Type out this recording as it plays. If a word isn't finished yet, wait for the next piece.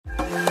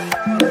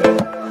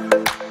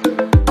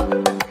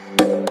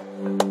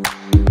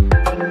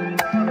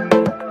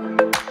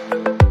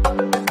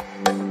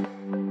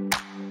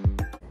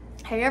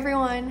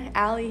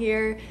Allie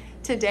here.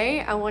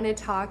 Today I want to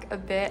talk a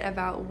bit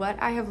about what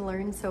I have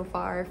learned so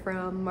far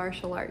from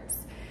martial arts.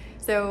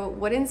 So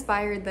what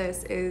inspired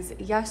this is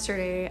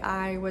yesterday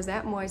I was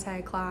at Muay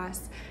Thai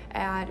class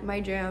at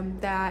my gym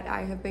that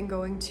I have been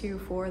going to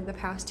for the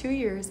past 2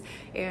 years,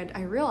 and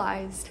I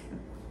realized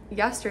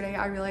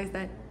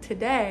that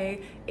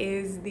today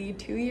is the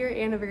 2-year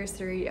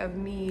anniversary of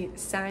me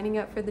signing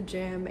up for the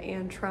gym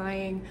and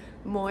trying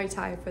Muay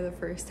Thai for the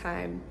first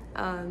time.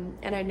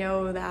 And I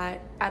know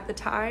that at the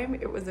time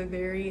it was a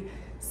very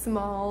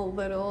small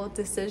little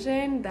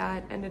decision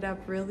that ended up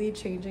really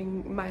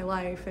changing my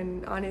life,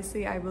 and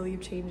honestly I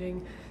believe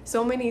changing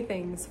so many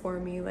things for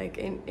me, like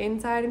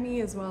inside of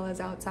me as well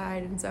as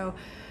outside. And so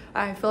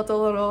I felt a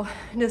little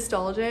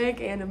nostalgic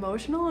and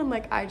emotional, and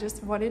like I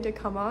just wanted to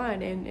come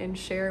on and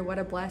share what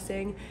a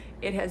blessing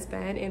it has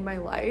been in my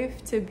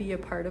life to be a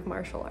part of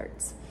martial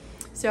arts.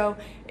 So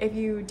if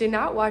you did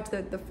not watch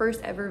the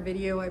first ever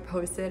video I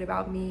posted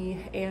about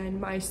me and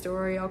my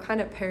story, I'll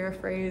kind of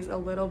paraphrase a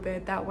little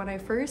bit that when I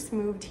first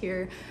moved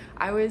here,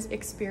 I was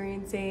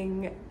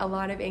experiencing a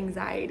lot of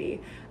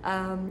anxiety.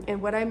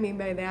 And what I mean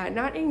by that,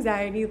 not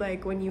anxiety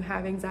like when you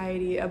have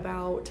anxiety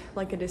about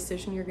like a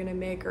decision you're gonna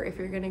make or if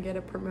you're gonna get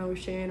a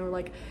promotion or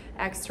like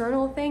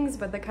external things,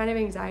 but the kind of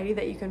anxiety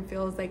that you can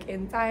feel is like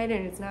inside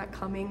and it's not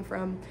coming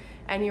from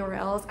anywhere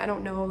else. I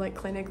don't know like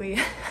clinically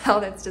how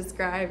that's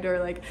described or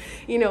like,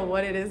 you know,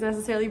 what it is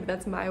necessarily, but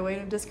that's my way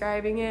of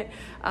describing it,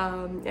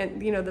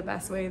 and you know, the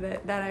best way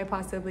that I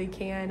possibly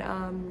can.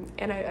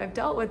 And I've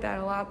dealt with that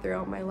a lot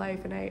throughout my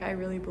life, and I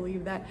really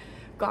believe that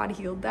God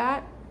healed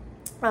that.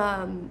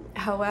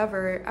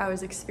 However, I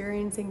was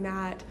experiencing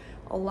that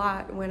a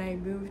lot when I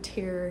moved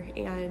here,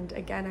 and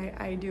again,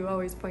 I do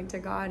always point to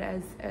God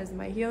as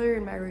my healer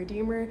and my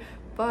redeemer,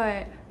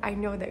 but I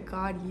know that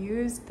God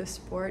used the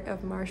sport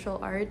of martial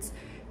arts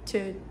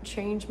to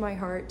change my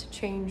heart, to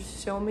change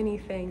so many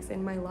things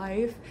in my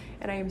life,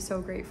 and I am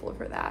so grateful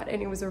for that.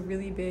 And it was a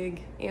really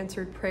big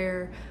answered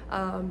prayer,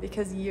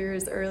 because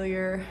years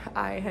earlier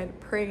I had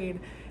prayed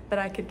that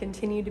I could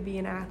continue to be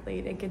an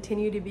athlete and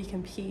continue to be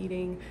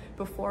competing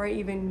before I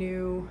even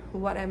knew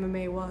what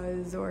MMA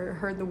was or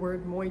heard the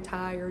word Muay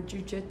Thai or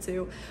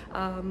Jiu-Jitsu.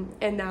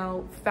 And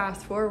now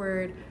fast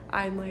forward,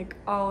 I'm like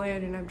all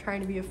in and I'm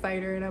trying to be a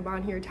fighter and I'm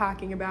on here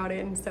talking about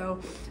it. And so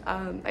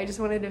I just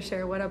wanted to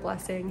share what a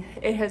blessing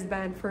it has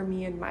been for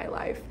me in my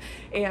life.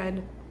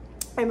 And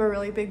I'm a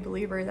really big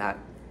believer that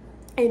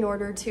in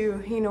order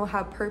to, you know,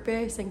 have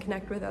purpose and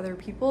connect with other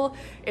people,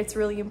 it's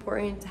really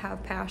important to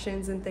have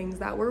passions and things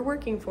that we're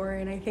working for.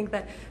 And I think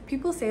that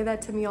people say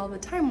that to me all the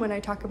time when I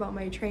talk about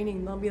my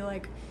training. They'll be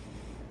like,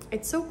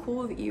 it's so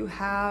cool that you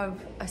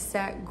have a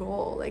set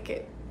goal. Like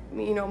it,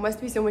 you know,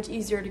 must be so much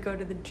easier to go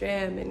to the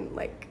gym and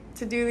like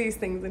to do these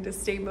things and to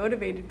stay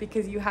motivated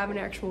because you have an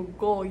actual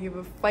goal, you have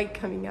a fight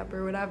coming up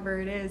or whatever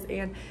it is.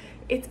 And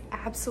it's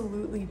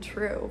absolutely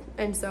true.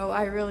 And so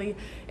I really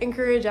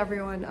encourage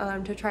everyone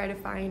to try to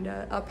find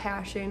a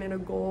passion and a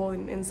goal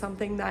and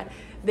something that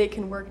they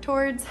can work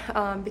towards,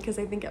 because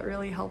I think it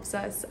really helps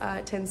us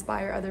to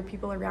inspire other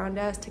people around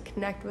us, to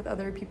connect with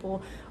other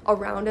people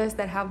around us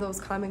that have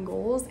those common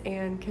goals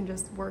and can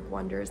just work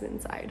wonders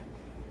inside.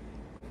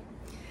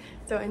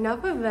 So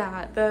enough of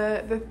that.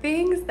 The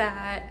things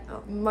that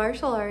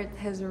martial arts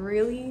has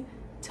really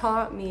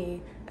taught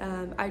me,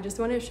 I just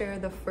want to share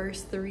the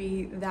first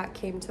 3 that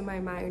came to my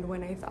mind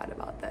when I thought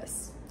about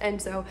this.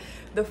 And so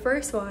the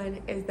first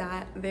one is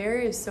that there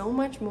is so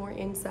much more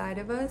inside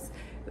of us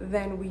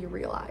than we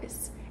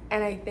realize.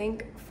 And I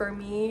think for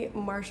me,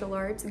 martial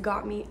arts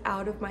got me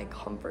out of my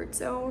comfort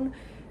zone,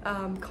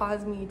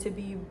 caused me to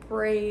be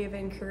brave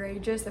and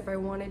courageous if I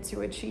wanted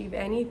to achieve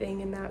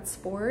anything in that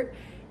sport.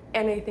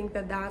 And I think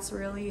that that's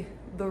really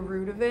the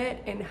root of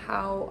it, and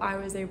how I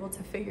was able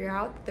to figure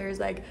out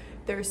that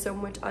there's so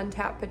much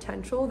untapped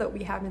potential that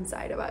we have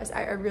inside of us.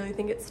 I really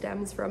think it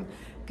stems from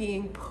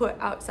being put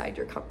outside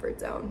your comfort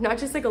zone, not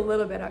just like a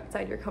little bit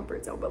outside your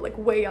comfort zone, but like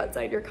way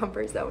outside your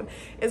comfort zone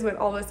is when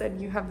all of a sudden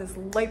you have this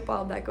light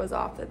bulb that goes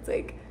off that's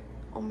like,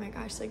 oh my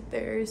gosh, like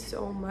there's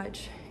so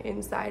much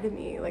inside of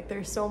me. Like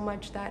there's so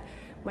much that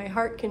my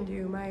heart can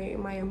do,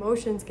 my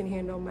emotions can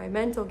handle, my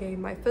mental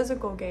game, my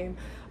physical game,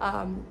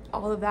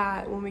 all of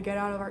that. When we get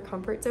out of our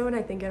comfort zone,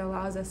 I think it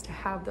allows us to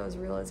have those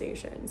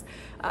realizations.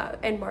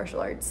 And martial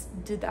arts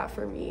did that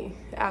for me,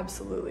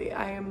 absolutely.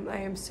 I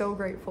am so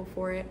grateful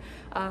for it.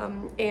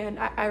 And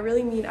I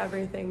really mean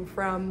everything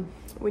from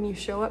when you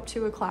show up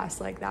to a class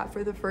like that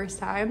for the first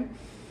time.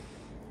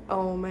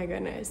 Oh my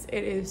goodness,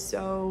 it is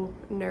so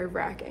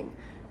nerve-wracking.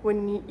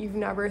 When you've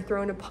never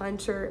thrown a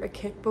punch or a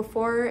kick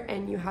before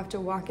and you have to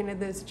walk into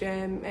this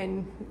gym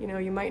and you know,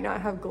 you might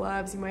not have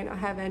gloves, you might not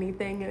have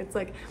anything, and it's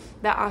like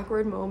that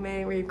awkward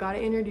moment where you've got to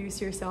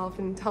introduce yourself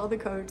and tell the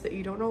coach that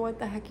you don't know what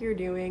the heck you're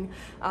doing.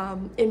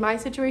 In my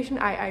situation,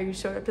 I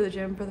showed up to the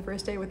gym for the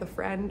first day with a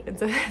friend, and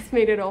so that's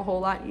made it a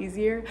whole lot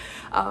easier.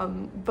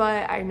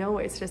 But I know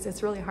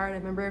it's really hard. I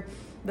remember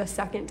the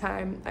second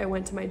time I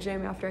went to my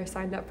gym after I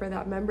signed up for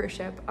that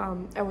membership,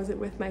 I wasn't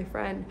with my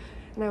friend,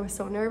 And I was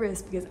so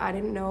nervous because I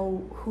didn't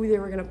know who they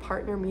were going to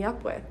partner me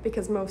up with,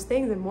 because most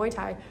things in Muay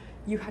Thai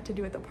you had to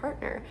do with a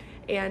partner,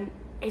 and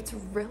it's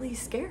really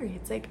scary.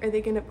 It's like, are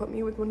they going to put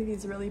me with one of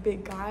these really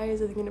big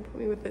guys? Are they going to put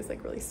me with this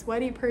like really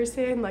sweaty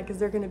person? Like, is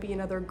there going to be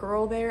another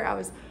girl there? I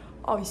was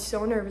always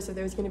so nervous that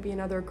there was going to be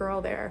another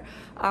girl there.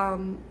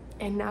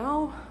 And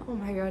now, oh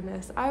my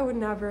goodness, I would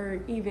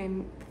never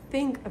even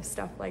think of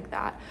stuff like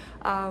that,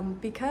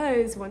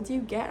 because once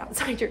you get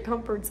outside your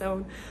comfort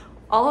zone,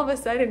 all of a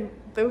sudden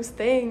those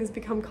things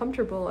become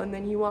comfortable, and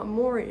then you want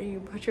more, and you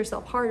push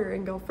yourself harder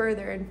and go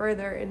further and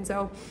further. And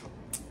so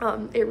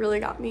it really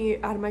got me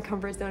out of my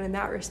comfort zone in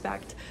that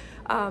respect,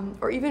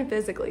 or even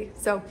physically.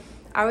 So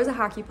I was a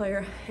hockey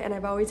player, and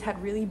I've always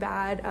had really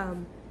bad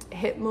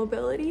hip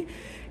mobility,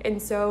 and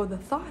so the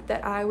thought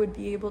that I would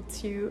be able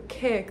to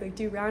kick, like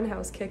do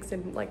roundhouse kicks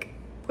and like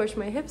push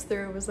my hips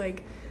through, was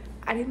like,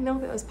 I didn't know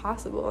that was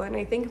possible. And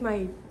I think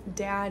my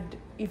dad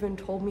even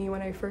told me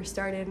when I first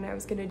started and I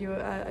was gonna do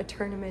a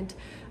tournament,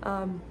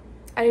 I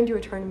didn't do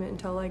a tournament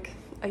until like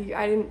I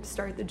didn't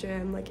start the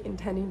gym like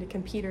intending to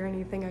compete or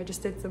anything. I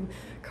just did some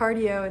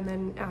cardio, and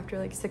then after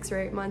like 6 or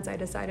 8 months I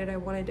decided I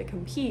wanted to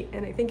compete.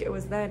 And I think it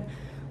was then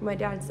my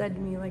dad said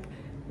to me, like,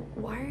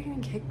 why are you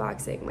doing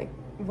kickboxing? Like,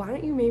 why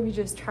don't you maybe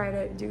just try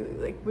to do,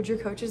 like, would your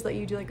coaches let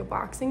you do like a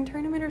boxing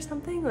tournament or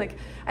something? Like,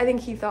 I think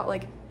he thought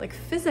like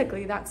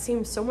physically that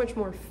seems so much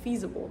more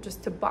feasible,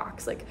 just to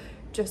box, like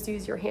just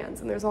use your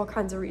hands. And there's all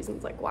kinds of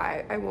reasons like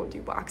why I won't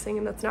do boxing,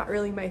 and that's not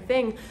really my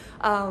thing.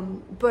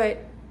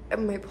 But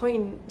my point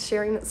in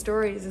sharing that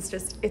story is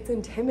just, it's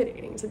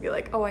intimidating to be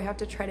like, oh, I have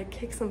to try to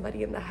kick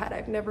somebody in the head.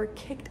 I've never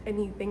kicked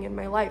anything in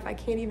my life. I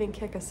can't even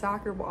kick a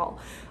soccer ball.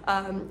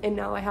 And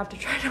now I have to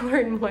try to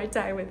learn Muay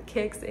Thai with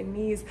kicks and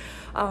knees.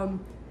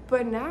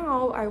 But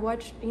now I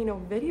watch,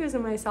 videos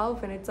of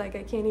myself, and it's like,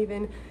 I can't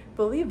even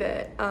believe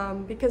it.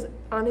 Because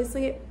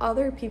honestly,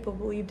 other people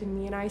believed in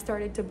me, and I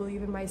started to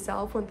believe in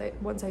myself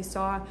once I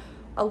saw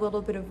a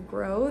little bit of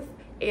growth.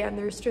 And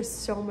there's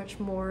just so much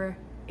more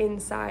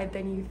inside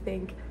than you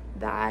think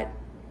that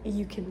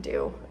you can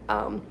do.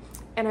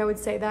 And I would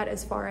say that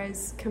as far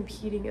as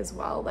competing as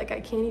well, like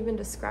I can't even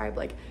describe,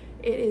 like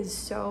it is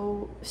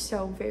so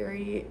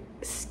very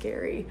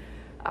scary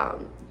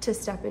to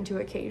step into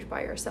a cage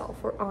by yourself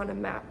or on a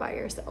mat by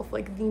yourself.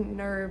 Like the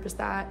nerves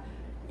that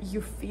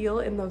you feel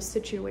in those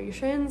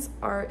situations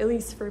are, at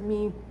least for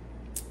me,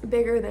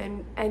 bigger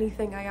than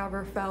anything I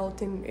ever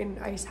felt in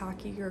ice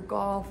hockey or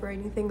golf or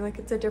anything. Like,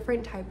 it's a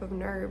different type of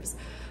nerves.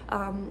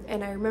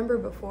 And I remember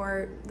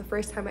before the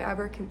first time I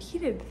ever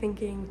competed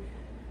thinking,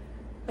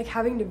 like,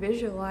 having to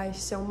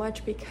visualize so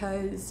much,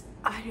 because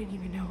I didn't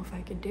even know if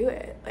I could do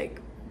it,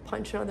 like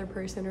punch another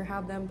person or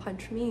have them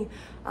punch me.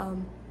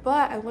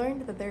 But I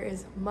learned that there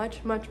is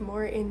much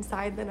more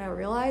inside than I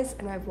realized,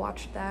 and I've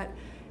watched that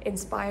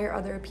inspire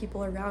other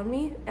people around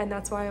me, and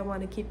that's why I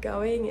want to keep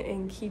going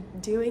and keep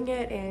doing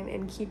it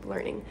and keep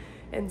learning.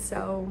 And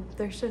so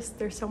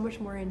there's so much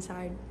more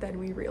inside than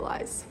we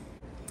realize.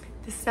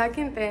 The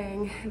second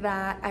thing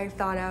that I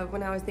thought of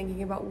when I was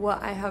thinking about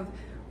what I have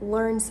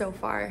learned so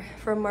far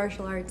from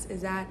martial arts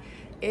is that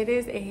it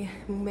is a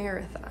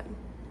marathon.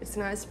 It's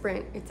not a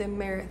sprint, it's a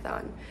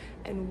marathon,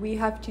 and we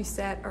have to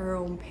set our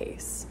own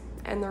pace.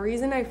 And the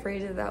reason I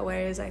phrase it that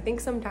way is I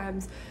think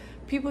sometimes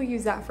people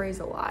use that phrase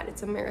a lot.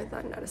 It's a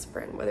marathon, not a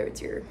sprint, whether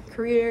it's your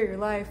career, your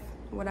life,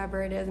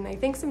 whatever it is. And I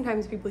think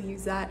sometimes people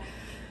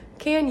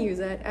can use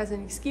it as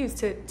an excuse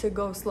to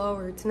go slow,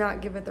 or to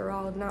not give it their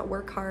all, to not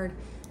work hard.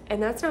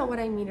 And that's not what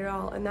I mean at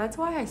all. And that's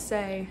why I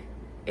say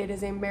it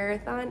is a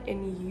marathon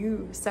and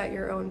you set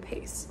your own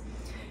pace.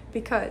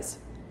 Because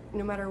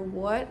no matter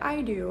what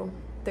I do,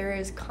 there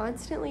is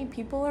constantly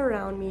people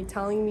around me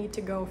telling me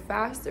to go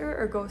faster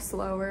or go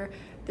slower.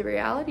 The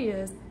reality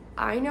is,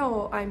 I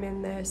know I'm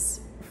in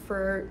this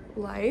for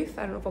life.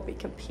 I don't know if I'll be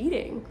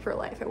competing for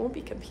life. I won't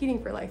be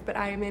competing for life, but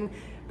I am in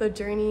the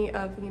journey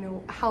of,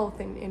 health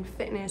and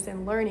fitness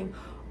and learning.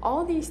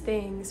 All these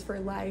things for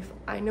life.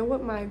 I know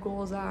what my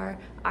goals are.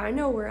 I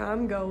know where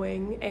I'm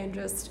going, and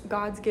just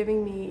God's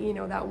giving me,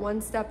 that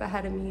one step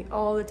ahead of me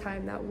all the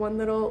time, that one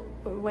little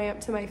lamp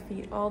to my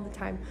feet all the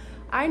time.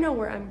 I know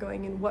where I'm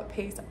going and what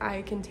pace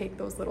I can take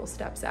those little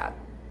steps at.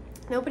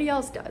 Nobody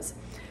else does.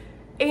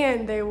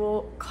 And they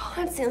will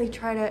constantly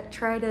try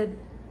to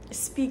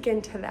speak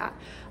into that.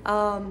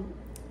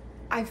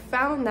 I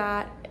found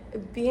that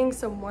being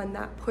someone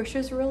that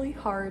pushes really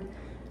hard,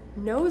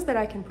 knows that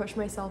I can push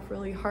myself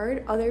really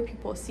hard, other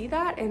people see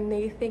that and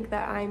they think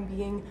that I'm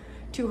being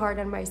too hard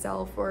on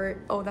myself, or,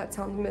 oh, that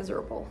sounds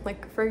miserable.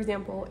 Like, for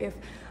example, if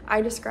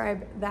I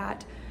describe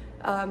that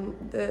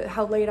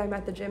how late I'm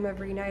at the gym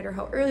every night, or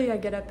how early I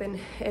get up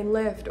and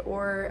lift,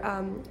 or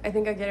I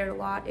think I get it a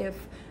lot if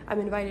I'm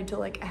invited to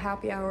like a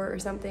happy hour or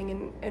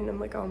something, and I'm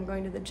like, oh, I'm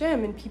going to the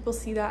gym, and people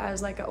see that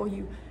as like, oh,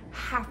 you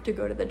have to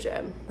go to the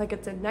gym, like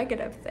it's a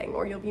negative thing,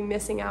 or you'll be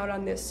missing out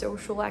on this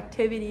social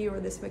activity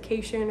or this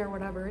vacation or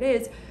whatever it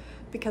is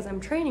because I'm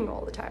training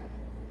all the time.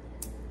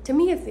 To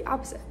me, it's the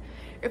opposite.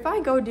 If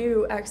I go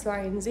do X, Y,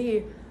 and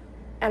Z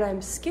and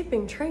I'm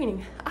skipping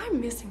training,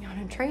 I'm missing out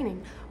on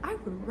training. I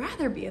would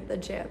rather be at the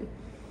gym.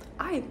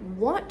 I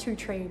want to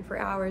train for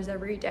hours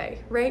every day,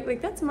 right?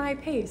 Like that's my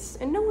pace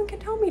and no one can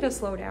tell me to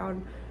slow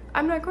down.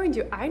 I'm not going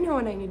to. I know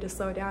when I need to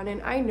slow down,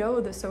 and I know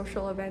the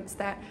social events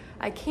that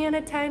I can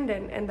attend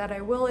and that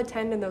I will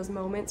attend in those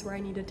moments where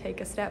I need to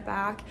take a step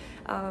back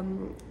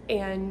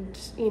and,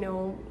 you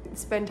know,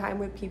 spend time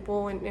with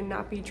people and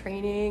not be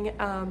training.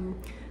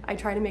 I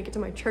try to make it to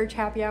my church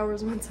happy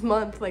hours once a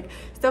month, like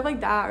stuff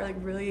like that are like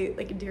really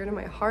like dear to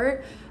my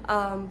heart.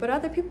 But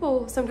other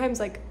people sometimes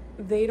like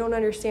they don't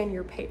understand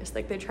your pace.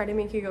 Like they try to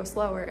make you go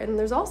slower. And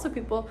there's also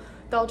people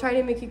that'll try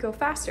to make you go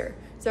faster.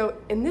 So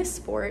in this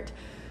sport,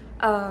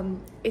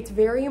 it's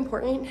very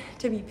important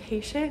to be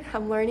patient.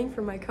 I'm learning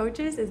from my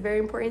coaches, it's very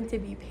important to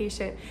be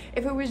patient.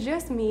 If it was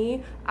just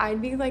me,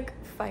 I'd be like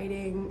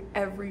fighting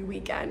every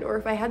weekend, or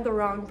if I had the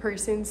wrong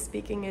person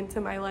speaking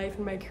into my life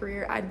and my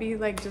career, I'd be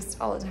like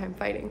just all the time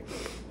fighting.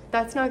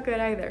 That's not good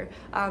either.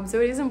 So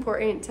it is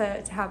important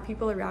to have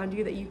people around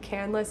you that you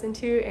can listen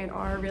to and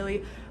are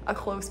really a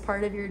close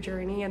part of your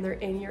journey, and they're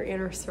in your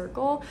inner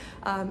circle,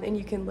 and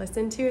you can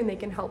listen to, and they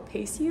can help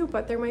pace you.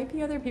 But there might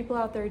be other people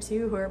out there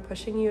too who are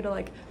pushing you to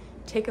like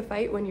take a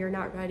fight when you're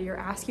not ready, or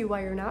ask you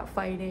why you're not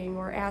fighting,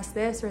 or ask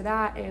this or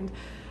that, and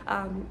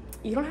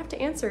you don't have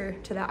to answer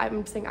to that.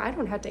 I'm saying I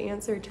don't have to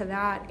answer to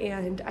that.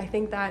 And I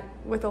think that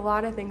with a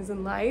lot of things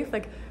in life,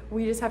 like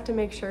we just have to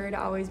make sure to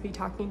always be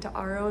talking to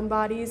our own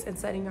bodies and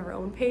setting our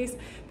own pace,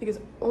 because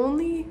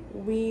only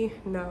we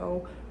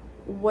know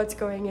what's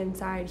going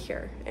inside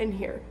here and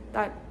here.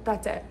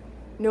 That's it.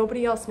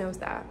 Nobody else knows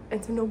that,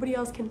 and so nobody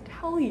else can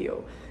tell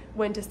you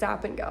when to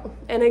stop and go.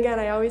 And again,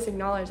 I always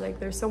acknowledge like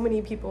there's so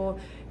many people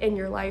in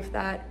your life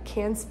that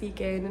can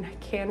speak in and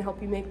can help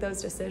you make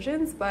those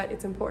decisions, but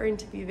it's important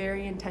to be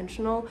very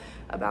intentional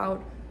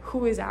about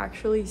who is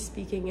actually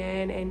speaking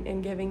in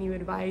and giving you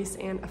advice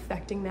and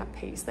affecting that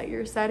pace that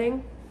you're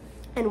setting.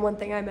 And one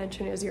thing I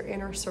mentioned is your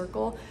inner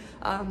circle.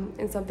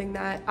 And something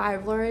that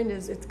I've learned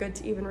is it's good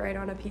to even write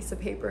on a piece of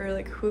paper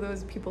like who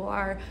those people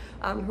are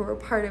who are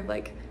part of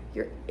like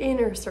your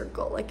inner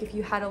circle. Like if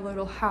you had a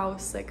little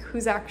house, like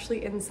who's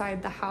actually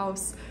inside the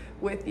house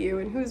with you,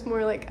 and who's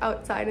more like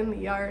outside in the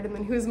yard, and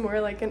then who's more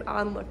like an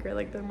onlooker,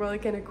 like they're more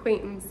like an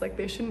acquaintance, like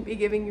they shouldn't be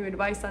giving you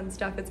advice on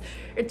stuff.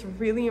 It's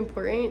really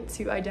important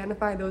to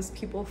identify those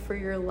people for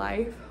your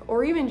life,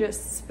 or even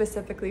just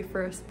specifically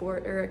for a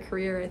sport or a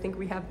career. I think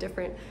we have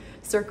different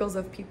circles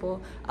of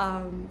people,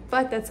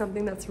 but that's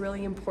something that's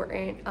really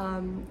important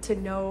to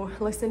know.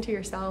 Listen to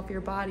yourself,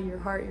 your body, your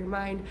heart, your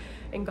mind,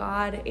 and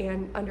God,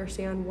 and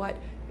understand what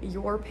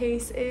your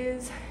pace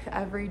is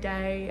every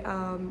day,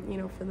 you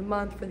know, for the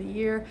month, for the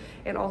year,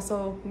 and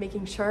also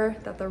making sure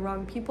that the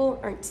wrong people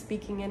aren't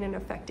speaking in and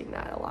affecting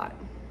that a lot.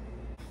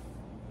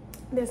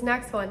 This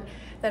next one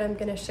that I'm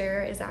going to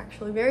share is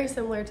actually very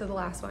similar to the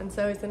last one,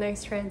 so it's a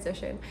nice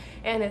transition,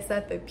 and it's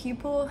that the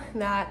people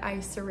that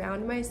I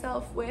surround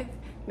myself with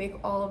make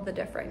all of the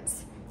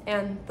difference.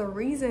 And the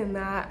reason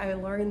that I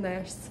learned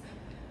this,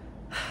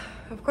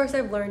 of course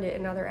I've learned it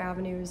in other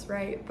avenues,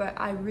 right? But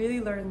I really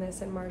learned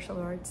this in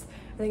martial arts.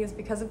 I think it's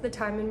because of the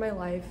time in my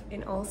life,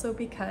 and also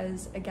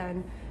because,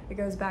 again, it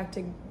goes back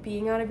to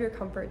being out of your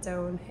comfort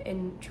zone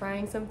and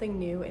trying something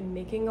new and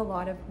making a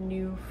lot of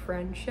new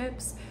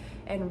friendships,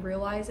 and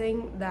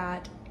realizing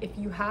that if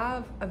you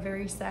have a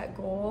very set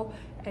goal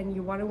and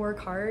you want to work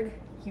hard,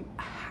 you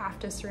have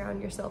to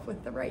surround yourself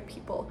with the right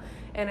people.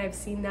 And I've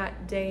seen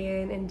that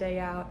day in and day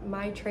out.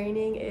 My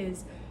training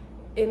is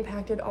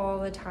impacted all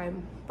the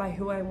time by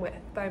who I'm with,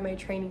 by my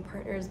training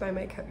partners, by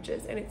my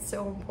coaches, and it's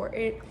so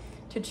important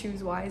to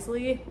choose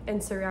wisely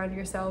and surround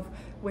yourself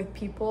with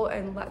people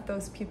and let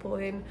those people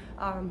in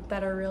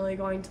that are really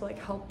going to like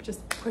help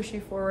just push you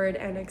forward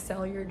and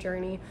excel your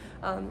journey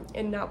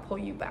and not pull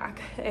you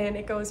back. And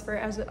it goes for,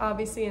 as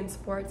obviously in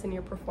sports and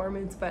your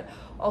performance, but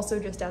also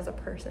just as a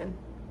person.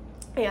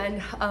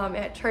 And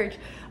at church,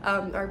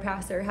 our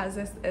pastor has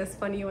this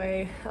funny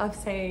way of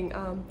saying,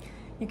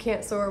 you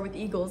can't soar with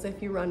eagles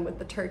if you run with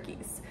the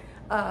turkeys.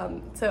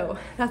 So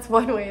that's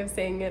one way of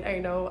saying it. I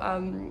know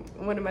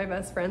one of my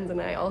best friends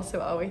and I also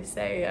always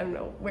say, I don't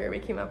know where we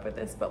came up with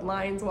this, but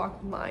lions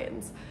walk with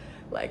lions.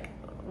 Like,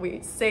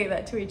 we say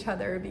that to each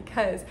other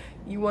because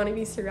you want to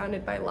be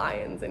surrounded by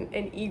lions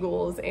and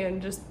eagles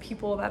and just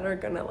people that are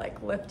gonna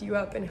like lift you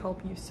up and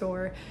help you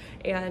soar.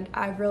 And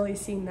I've really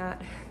seen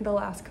that the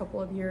last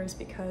couple of years,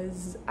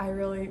 because I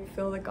really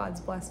feel that God's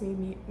blessed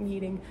me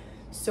meeting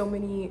so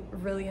many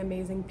really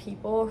amazing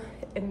people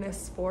in this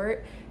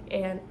sport.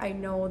 And I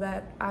know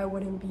that I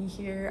wouldn't be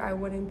here, I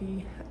wouldn't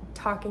be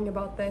talking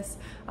about this,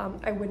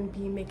 I wouldn't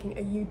be making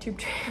a YouTube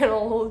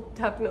channel,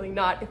 definitely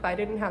not, if I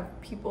didn't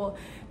have people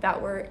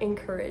that were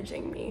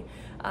encouraging me.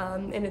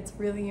 And it's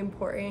really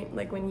important,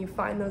 like when you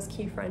find those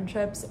key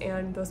friendships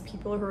and those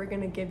people who are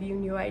going to give you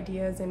new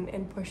ideas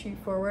and push you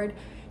forward,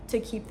 to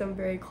keep them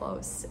very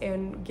close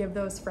and give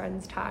those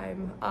friends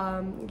time,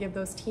 give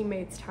those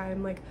teammates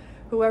time. Like,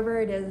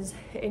 whoever it is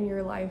in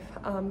your life,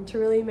 to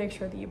really make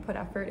sure that you put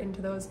effort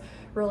into those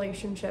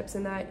relationships,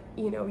 and that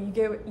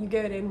you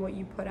get in what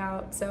you put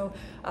out. So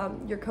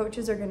your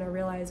coaches are going to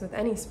realize with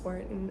any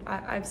sport, and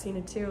I've seen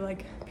it too,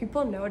 like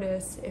people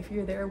notice if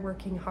you're there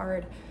working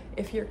hard,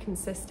 if you're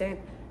consistent,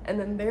 and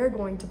then they're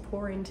going to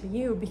pour into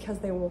you because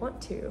they want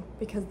to,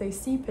 because they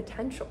see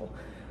potential.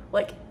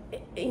 Like,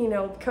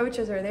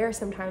 coaches are there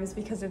sometimes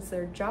because it's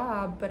their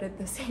job, but at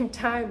the same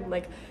time,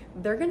 like,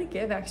 they're going to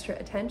give extra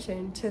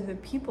attention to the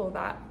people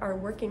that are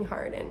working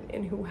hard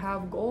and who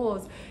have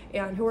goals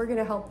and who are going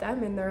to help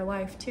them in their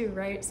life too,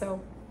 right?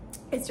 So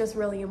it's just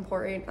really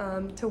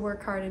important to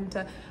work hard and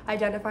to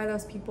identify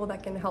those people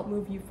that can help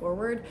move you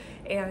forward,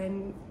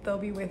 and they'll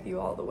be with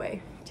you all the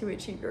way to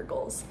achieve your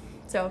goals.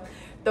 So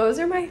those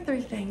are my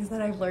 3 things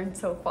that I've learned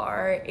so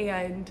far,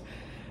 and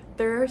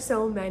there are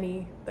so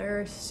many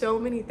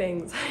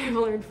things I've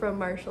learned from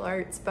martial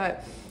arts.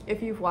 But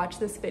if you've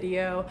watched this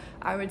video,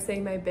 I would say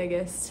my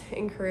biggest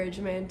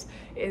encouragement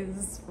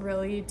is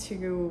really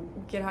to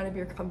get out of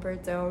your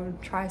comfort zone,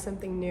 try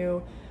something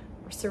new,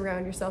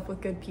 surround yourself with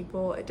good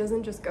people. It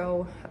doesn't just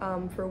go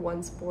for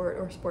one sport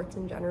or sports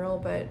in general,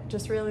 but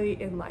just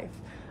really in life.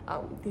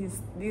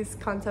 These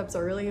concepts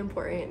are really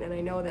important, and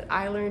I know that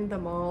I learned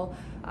them all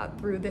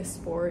through this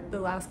sport the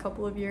last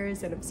couple of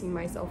years, and I've seen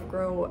myself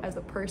grow as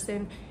a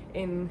person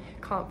in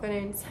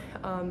confidence,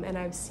 and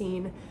I've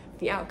seen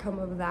the outcome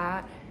of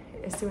that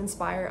is to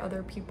inspire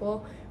other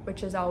people,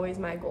 which is always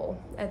my goal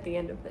at the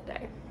end of the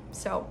day.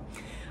 So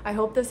I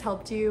hope this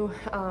helped you.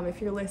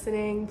 If you're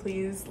listening,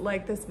 please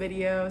like this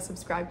video,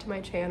 subscribe to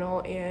my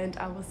channel, and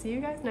I will see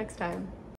you guys next time.